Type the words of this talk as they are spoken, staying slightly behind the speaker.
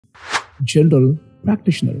general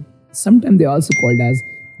practitioner. Sometimes they are also called as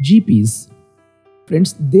GPs.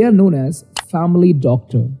 Friends, they are known as family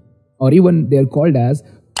doctor, or even they are called as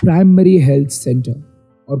primary health center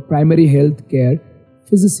or primary health care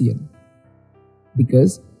physician,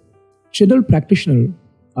 because general practitioner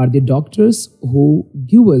are the doctors who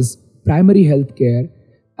give us primary health care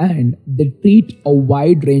and they treat a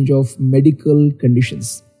wide range of medical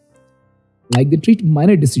conditions. Like they treat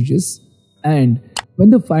minor diseases, and when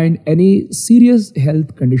they find any serious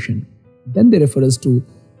health condition, then they refer us to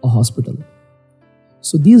a hospital.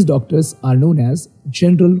 So these doctors are known as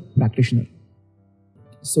general practitioner.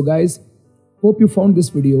 So guys, hope you found this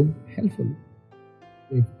video helpful.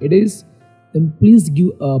 If it is, then please give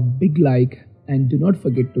a big like and do not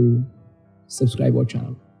forget to subscribe our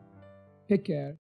channel. Take care.